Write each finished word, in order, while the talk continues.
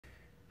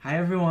Hi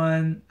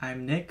everyone,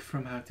 I'm Nick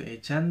from How to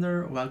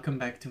Agender. Welcome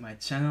back to my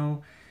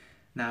channel.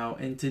 Now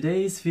in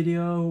today's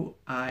video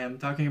I am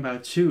talking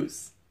about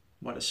shoes.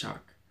 What a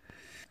shock.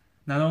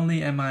 Not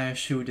only am I a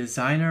shoe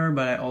designer,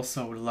 but I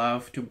also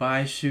love to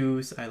buy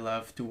shoes. I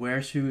love to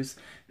wear shoes.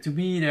 To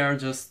me they are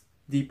just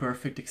the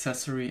perfect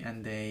accessory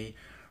and they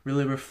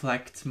really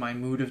reflect my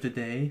mood of the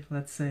day,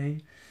 let's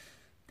say.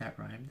 That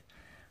rhymed.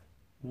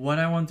 What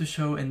I want to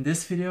show in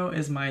this video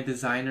is my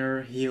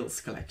designer heels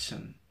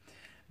collection.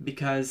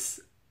 Because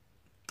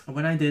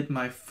when I did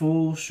my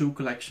full shoe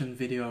collection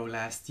video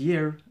last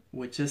year,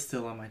 which is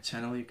still on my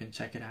channel, you can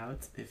check it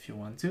out if you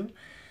want to,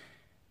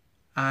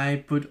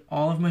 I put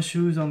all of my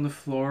shoes on the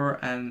floor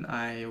and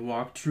I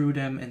walked through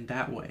them in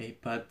that way.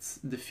 But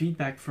the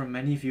feedback from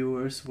many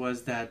viewers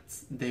was that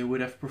they would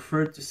have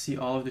preferred to see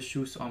all of the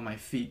shoes on my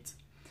feet.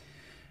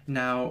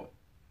 Now,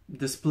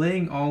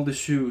 displaying all the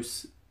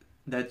shoes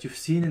that you've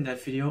seen in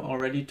that video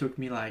already took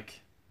me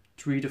like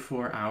 3 to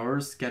 4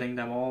 hours, getting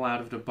them all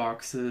out of the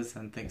boxes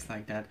and things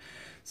like that.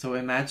 So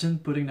imagine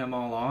putting them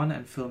all on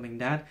and filming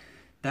that.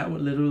 That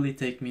would literally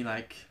take me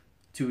like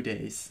 2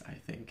 days, I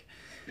think.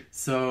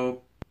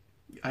 So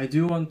I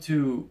do want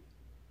to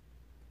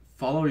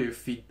follow your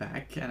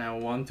feedback and I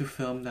want to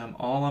film them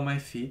all on my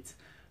feet,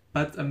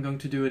 but I'm going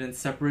to do it in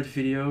separate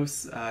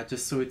videos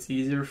just so it's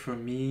easier for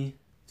me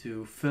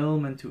to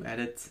film and to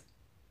edit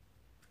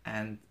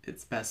and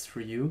it's best for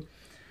you.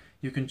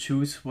 You can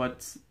choose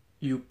what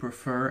you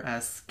prefer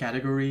as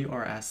category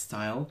or as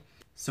style.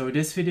 So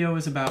this video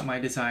is about my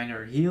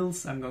designer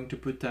heels. I'm going to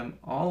put them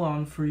all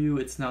on for you.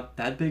 It's not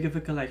that big of a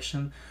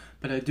collection,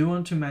 but I do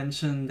want to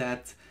mention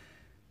that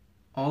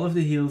all of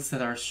the heels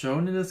that are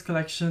shown in this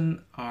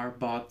collection are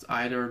bought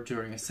either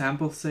during a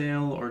sample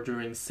sale or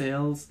during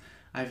sales.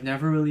 I've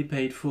never really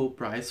paid full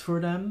price for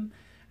them,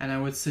 and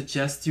I would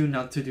suggest you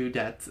not to do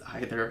that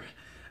either.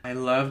 I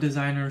love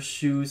designer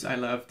shoes, I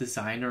love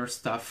designer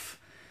stuff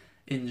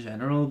in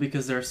general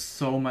because there's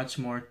so much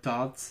more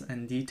thought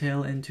and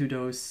detail into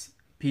those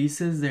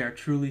pieces. They are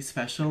truly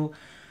special,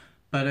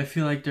 but I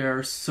feel like there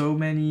are so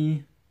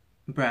many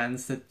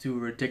brands that do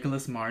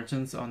ridiculous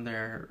margins on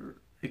their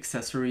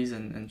accessories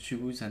and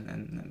shoes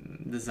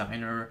and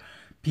designer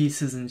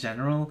pieces in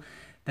general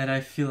that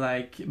I feel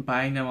like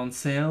buying them on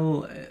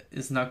sale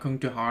is not going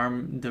to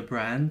harm the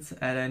brand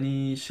at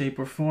any shape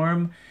or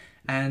form.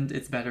 And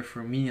it's better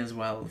for me as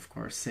well, of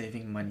course,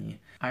 saving money.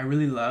 I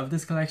really love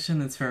this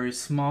collection. It's very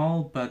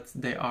small, but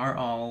they are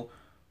all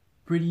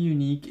pretty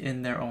unique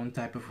in their own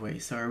type of way.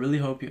 So I really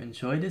hope you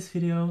enjoy this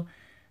video.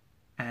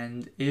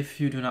 And if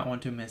you do not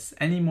want to miss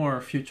any more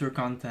future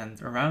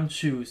content around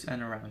shoes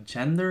and around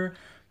gender,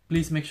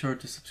 please make sure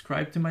to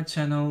subscribe to my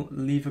channel,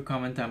 leave a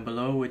comment down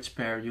below which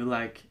pair you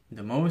like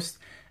the most,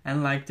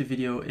 and like the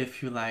video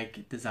if you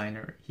like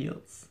designer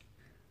heels.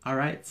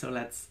 Alright, so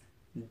let's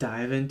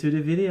dive into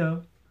the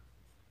video.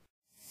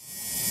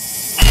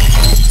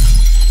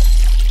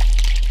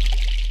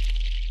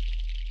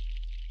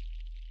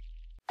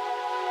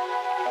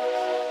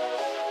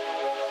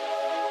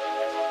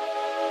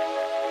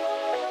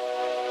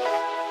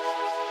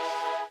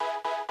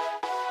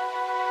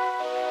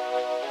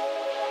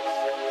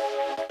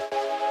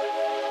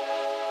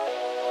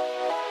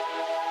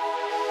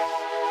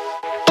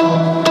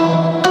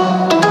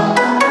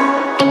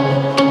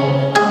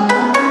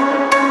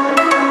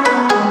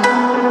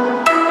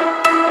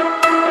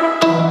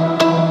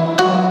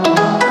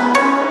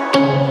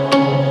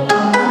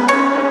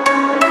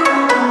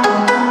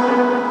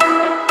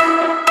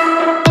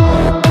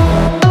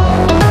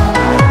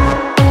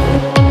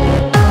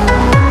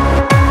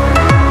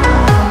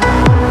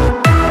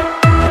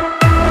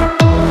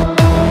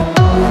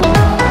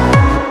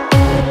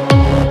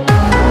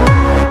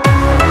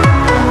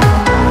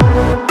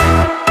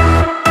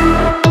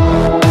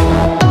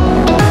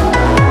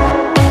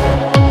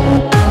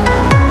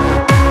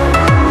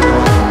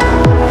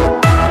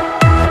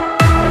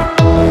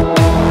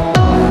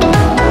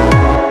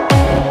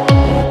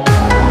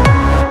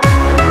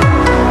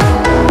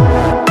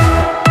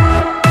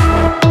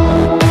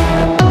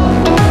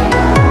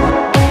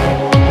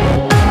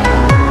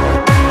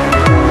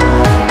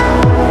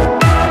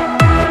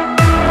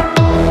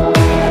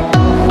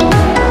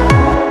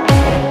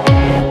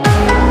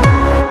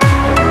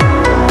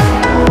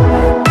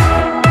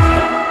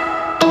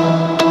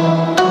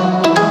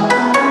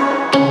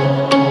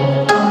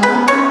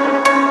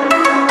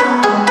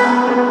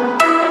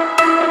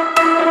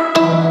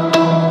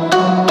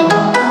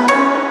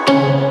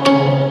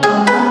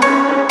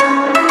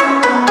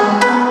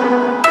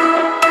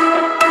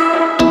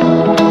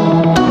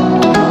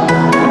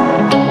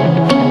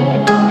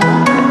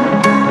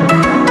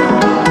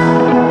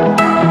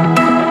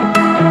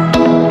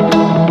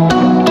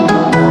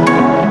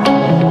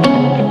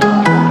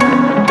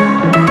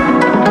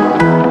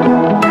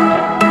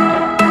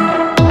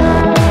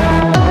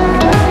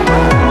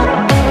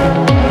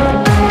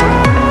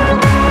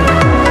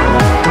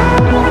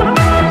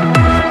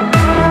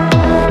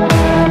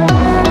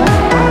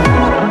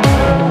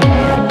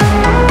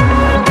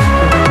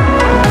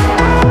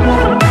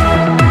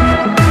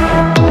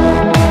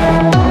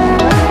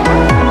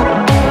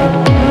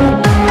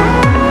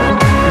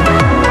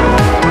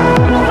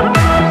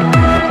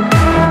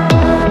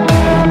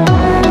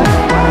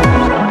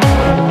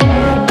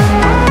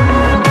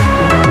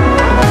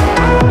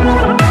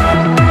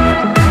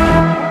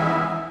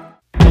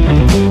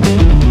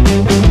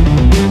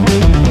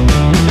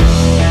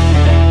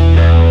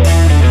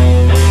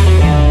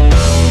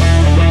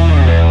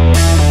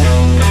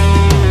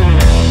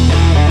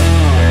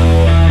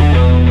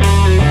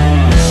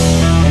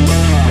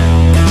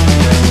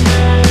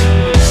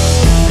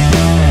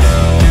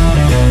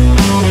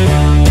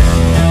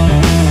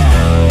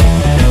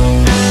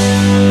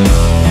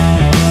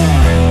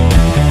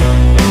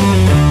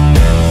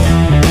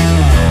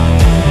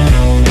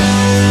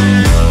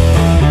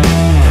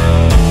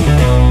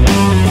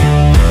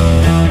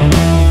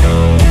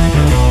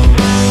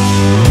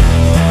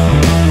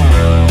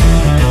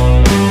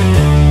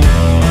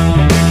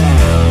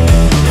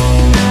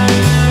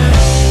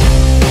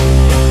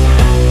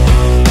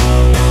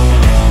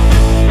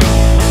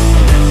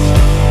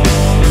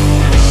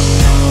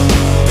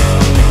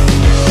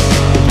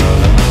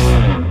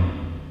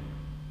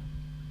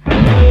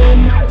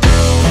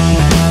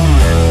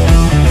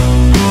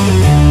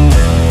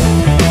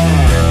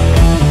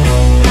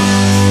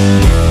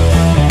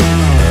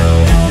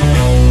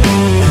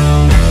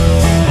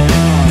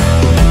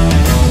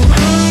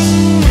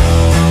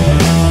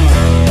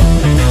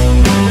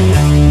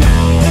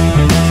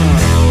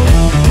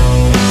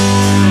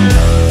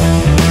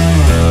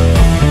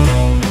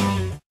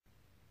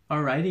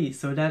 Alrighty,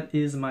 so that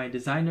is my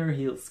designer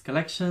heels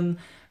collection.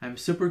 I'm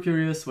super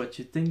curious what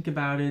you think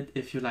about it.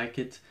 If you like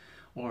it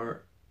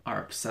or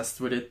are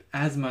obsessed with it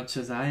as much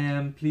as I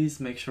am,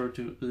 please make sure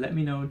to let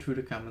me know through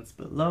the comments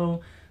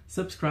below,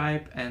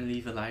 subscribe and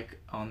leave a like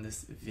on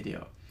this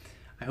video.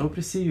 I hope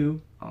to see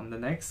you on the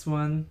next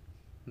one.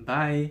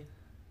 Bye!